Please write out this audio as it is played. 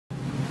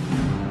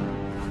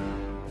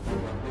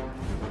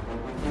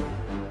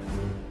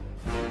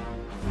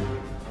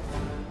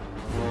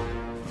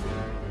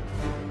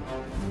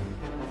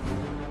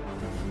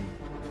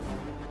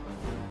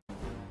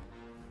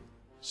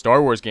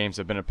Star Wars games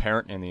have been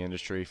apparent in the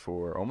industry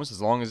for almost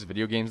as long as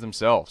video games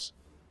themselves.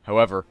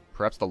 However,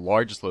 perhaps the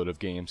largest load of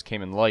games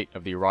came in light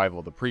of the arrival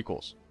of the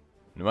prequels.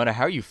 No matter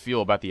how you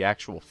feel about the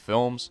actual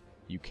films,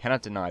 you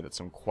cannot deny that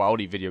some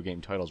quality video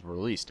game titles were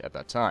released at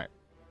that time,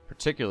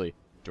 particularly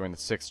during the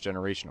 6th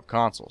generation of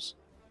consoles.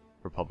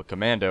 Republic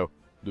Commando,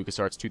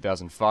 LucasArts'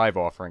 2005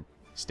 offering,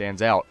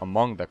 stands out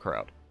among the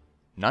crowd,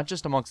 not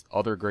just amongst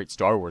other great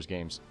Star Wars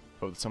games,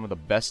 but with some of the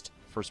best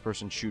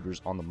first-person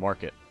shooters on the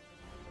market.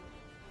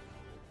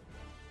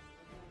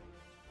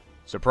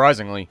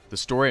 Surprisingly, the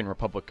story in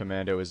Republic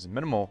Commando is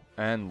minimal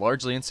and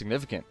largely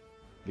insignificant.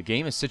 The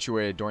game is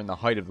situated during the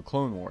height of the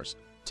Clone Wars,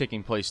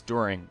 taking place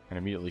during and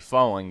immediately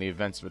following the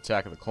events of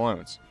Attack of the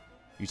Clones.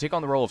 You take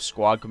on the role of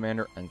Squad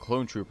Commander and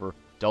Clone Trooper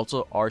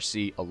Delta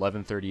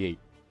RC-1138,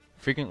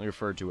 frequently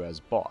referred to as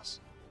Boss,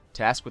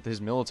 tasked with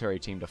his military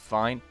team to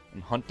find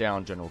and hunt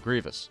down General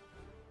Grievous.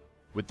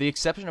 With the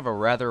exception of a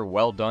rather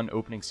well-done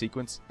opening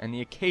sequence and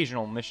the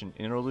occasional mission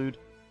interlude,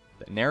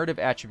 the narrative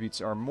attributes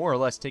are more or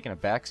less taking a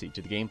backseat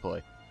to the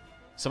gameplay.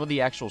 Some of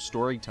the actual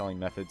storytelling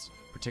methods,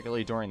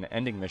 particularly during the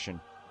ending mission,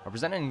 are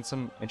presented in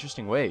some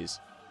interesting ways,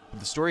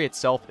 but the story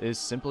itself is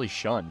simply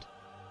shunned.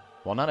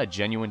 While not a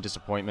genuine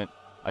disappointment,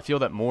 I feel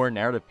that more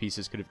narrative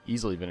pieces could have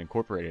easily been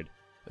incorporated,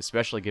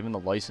 especially given the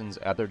license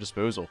at their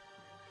disposal.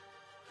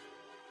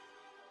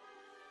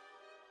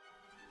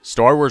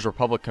 Star Wars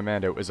Republic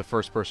Commando is a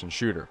first-person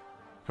shooter.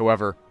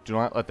 However, do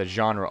not let the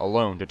genre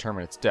alone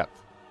determine its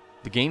depth.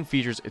 The game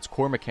features its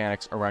core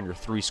mechanics around your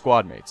 3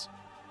 squad mates.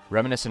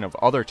 Reminiscent of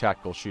other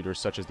tactical shooters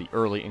such as the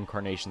early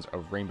incarnations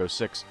of Rainbow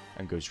Six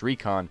and Ghost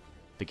Recon,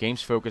 the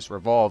game's focus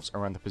revolves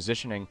around the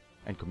positioning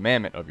and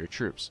commandment of your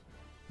troops.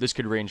 This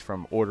could range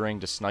from ordering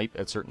to snipe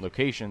at certain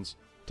locations,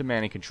 to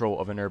manning control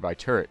of a nearby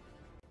turret.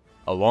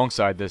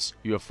 Alongside this,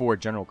 you have 4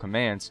 general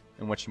commands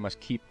in which you must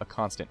keep a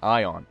constant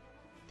eye on.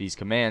 These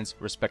commands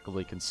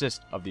respectively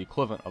consist of the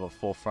equivalent of a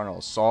full frontal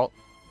assault,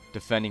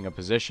 defending a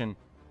position,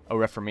 a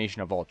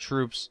reformation of all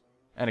troops,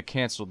 and a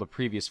cancel the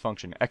previous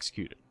function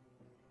executed.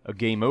 A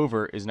game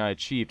over is not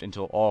achieved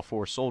until all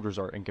 4 soldiers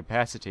are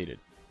incapacitated,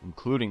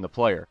 including the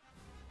player.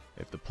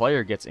 If the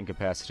player gets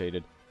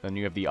incapacitated, then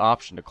you have the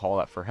option to call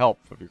out for help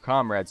of your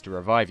comrades to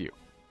revive you.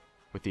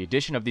 With the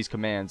addition of these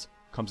commands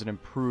comes an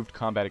improved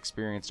combat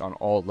experience on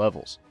all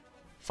levels.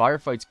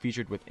 Firefights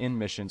featured within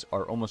missions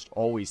are almost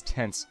always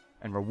tense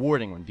and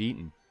rewarding when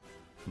beaten.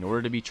 In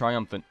order to be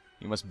triumphant,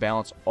 you must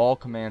balance all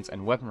commands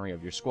and weaponry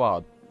of your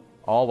squad,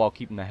 all while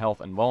keeping the health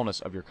and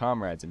wellness of your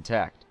comrades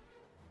intact.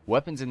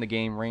 Weapons in the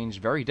game range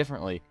very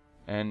differently,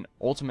 and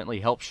ultimately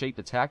help shape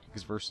the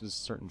tactics versus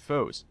certain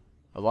foes,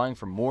 allowing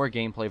for more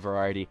gameplay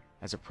variety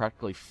as it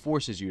practically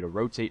forces you to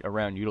rotate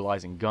around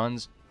utilizing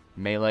guns,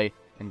 melee,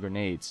 and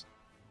grenades.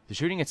 The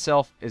shooting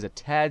itself is a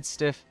tad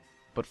stiff,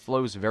 but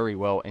flows very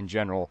well in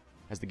general,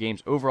 as the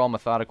game's overall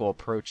methodical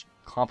approach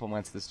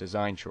complements this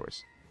design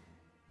choice.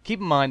 Keep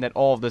in mind that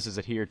all of this is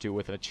adhered to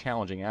with a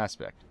challenging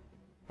aspect.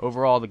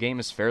 Overall, the game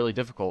is fairly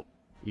difficult,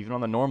 even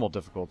on the normal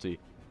difficulty,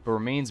 but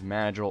remains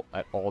manageable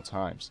at all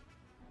times.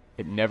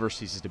 It never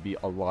ceases to be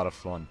a lot of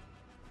fun.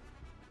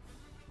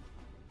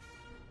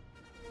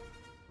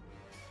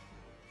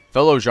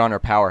 Fellow genre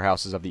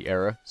powerhouses of the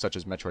era, such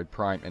as Metroid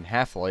Prime and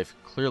Half-Life,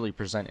 clearly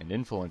present an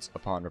influence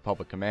upon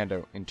Republic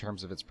Commando in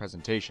terms of its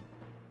presentation.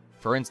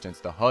 For instance,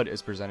 the HUD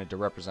is presented to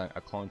represent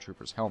a clone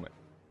trooper's helmet,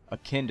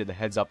 akin to the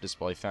heads-up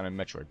display found in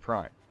Metroid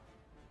Prime.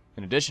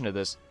 In addition to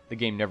this, the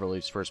game never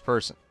leaves first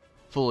person,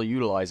 fully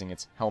utilizing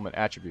its helmet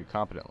attribute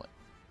competently.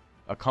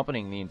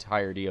 Accompanying the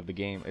entirety of the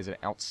game is an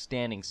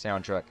outstanding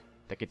soundtrack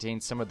that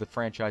contains some of the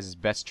franchise's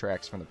best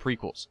tracks from the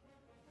prequels,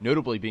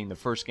 notably being the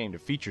first game to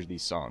feature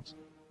these songs.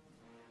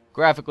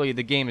 Graphically,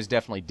 the game is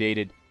definitely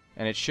dated,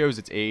 and it shows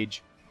its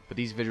age, but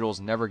these visuals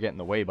never get in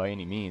the way by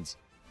any means,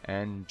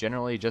 and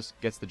generally just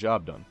gets the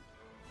job done.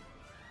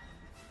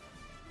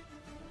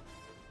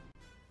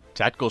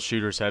 Tactical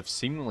shooters have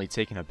seemingly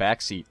taken a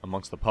backseat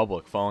amongst the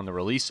public following the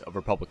release of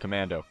Republic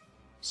Commando.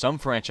 Some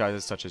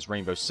franchises such as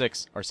Rainbow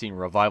Six are seeing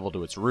revival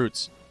to its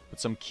roots, but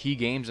some key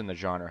games in the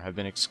genre have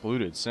been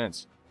excluded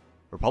since.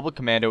 Republic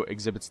Commando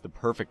exhibits the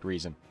perfect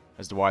reason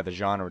as to why the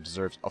genre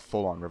deserves a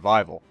full-on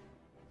revival.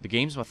 The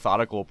game's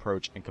methodical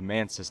approach and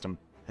command system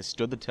has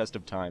stood the test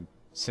of time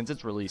since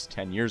its release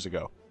 10 years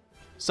ago.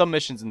 Some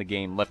missions in the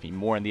game left me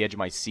more on the edge of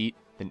my seat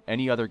than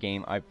any other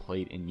game I've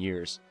played in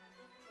years.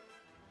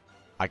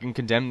 I can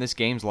condemn this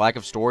game's lack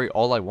of story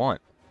all I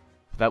want,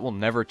 but that will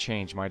never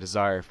change my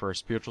desire for a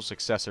spiritual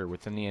successor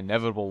within the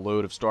inevitable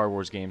load of Star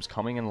Wars games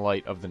coming in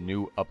light of the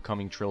new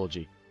upcoming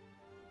trilogy.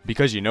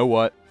 Because you know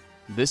what?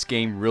 This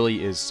game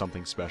really is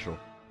something special.